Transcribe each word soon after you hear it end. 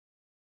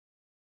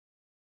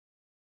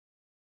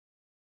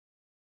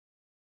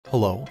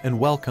Hello and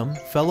welcome,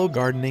 fellow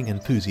gardening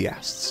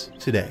enthusiasts.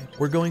 Today,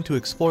 we're going to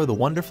explore the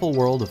wonderful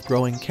world of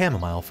growing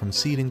chamomile from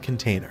seed in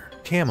container.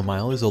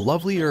 Chamomile is a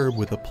lovely herb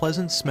with a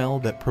pleasant smell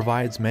that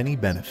provides many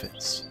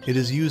benefits. It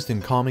is used in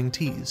calming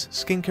teas,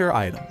 skincare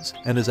items,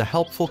 and is a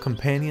helpful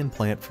companion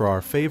plant for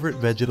our favorite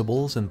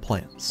vegetables and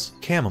plants.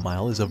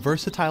 Chamomile is a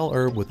versatile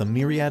herb with a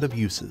myriad of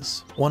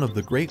uses. One of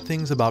the great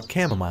things about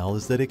chamomile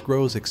is that it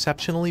grows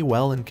exceptionally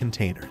well in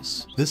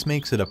containers. This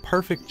makes it a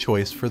perfect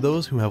choice for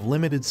those who have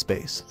limited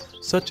space,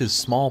 such as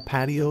small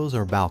patios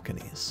or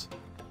balconies.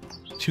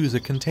 Choose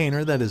a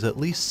container that is at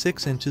least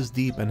 6 inches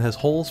deep and has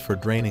holes for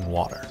draining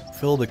water.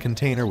 Fill the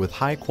container with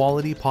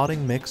high-quality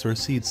potting mix or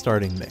seed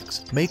starting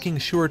mix, making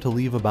sure to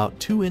leave about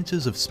 2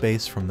 inches of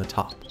space from the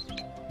top.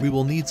 We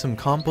will need some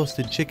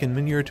composted chicken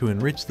manure to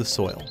enrich the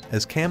soil,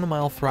 as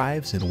chamomile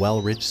thrives in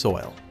well-rich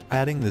soil.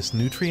 Adding this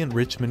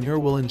nutrient-rich manure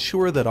will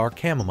ensure that our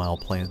chamomile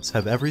plants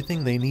have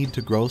everything they need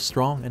to grow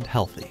strong and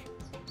healthy.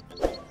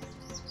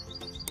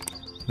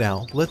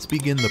 Now, let's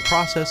begin the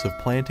process of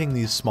planting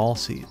these small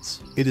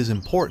seeds. It is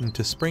important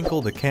to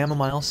sprinkle the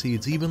chamomile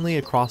seeds evenly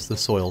across the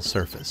soil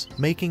surface,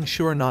 making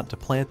sure not to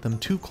plant them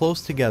too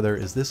close together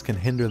as this can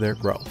hinder their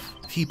growth.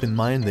 Keep in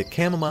mind that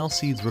chamomile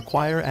seeds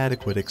require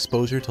adequate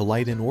exposure to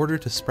light in order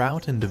to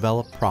sprout and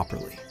develop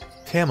properly.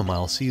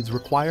 Chamomile seeds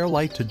require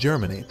light to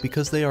germinate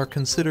because they are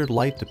considered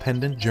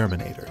light-dependent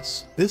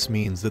germinators. This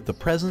means that the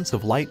presence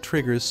of light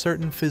triggers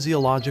certain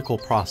physiological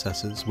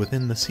processes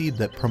within the seed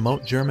that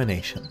promote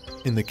germination.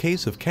 In the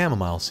case of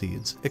chamomile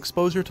seeds,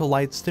 exposure to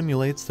light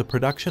stimulates the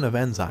production of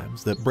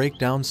enzymes that break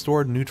down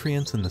stored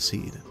nutrients in the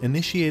seed,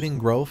 initiating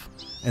growth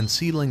and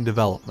seedling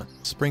development.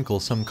 Sprinkle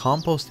some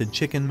composted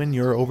chicken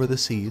manure over the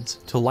seeds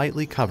to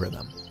lightly cover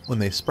them. When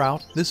they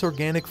sprout, this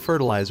organic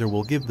fertilizer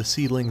will give the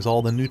seedlings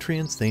all the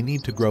nutrients they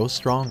need to grow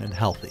strong and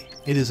healthy.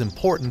 It is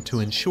important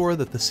to ensure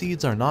that the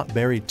seeds are not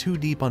buried too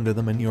deep under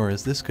the manure,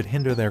 as this could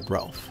hinder their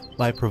growth.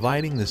 By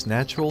providing this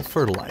natural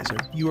fertilizer,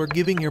 you are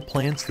giving your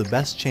plants the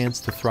best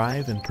chance to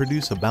thrive and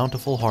produce a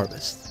bountiful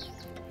harvest.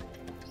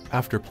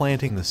 After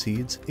planting the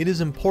seeds, it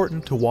is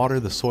important to water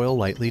the soil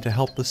lightly to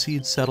help the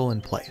seeds settle in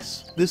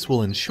place. This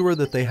will ensure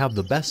that they have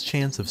the best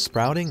chance of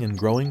sprouting and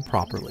growing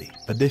properly.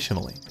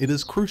 Additionally, it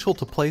is crucial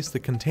to place the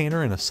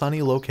container in a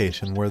sunny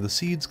location where the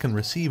seeds can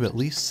receive at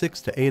least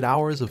 6 to 8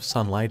 hours of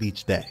sunlight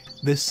each day.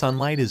 This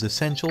sunlight is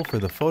essential for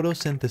the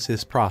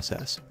photosynthesis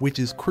process, which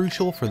is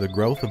crucial for the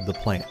growth of the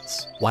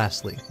plants.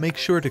 Lastly, make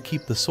sure to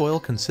keep the soil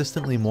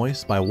consistently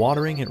moist by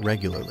watering it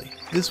regularly.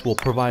 This will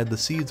provide the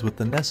seeds with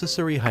the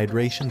necessary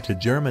hydration to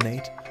germinate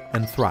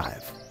and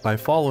thrive. By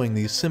following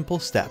these simple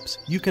steps,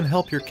 you can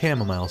help your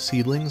chamomile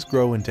seedlings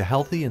grow into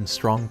healthy and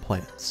strong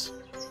plants.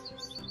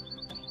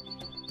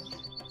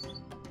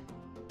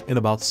 In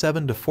about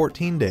 7 to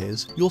 14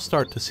 days, you'll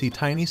start to see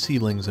tiny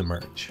seedlings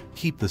emerge.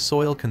 Keep the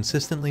soil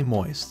consistently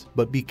moist,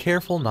 but be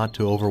careful not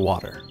to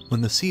overwater.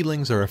 When the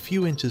seedlings are a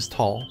few inches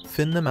tall,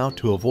 thin them out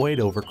to avoid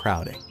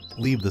overcrowding.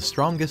 Leave the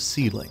strongest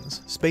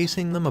seedlings,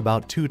 spacing them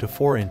about 2 to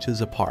 4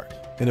 inches apart.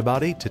 In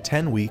about 8 to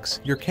 10 weeks,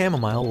 your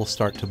chamomile will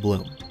start to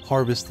bloom.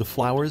 Harvest the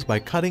flowers by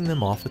cutting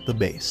them off at the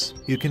base.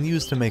 You can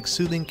use to make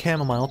soothing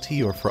chamomile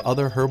tea or for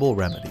other herbal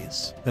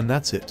remedies. And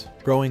that's it.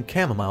 Growing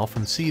chamomile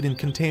from seed in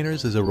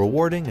containers is a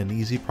rewarding and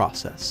easy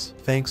process.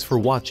 Thanks for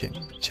watching.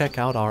 Check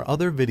out our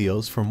other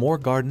videos for more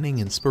gardening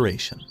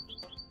inspiration.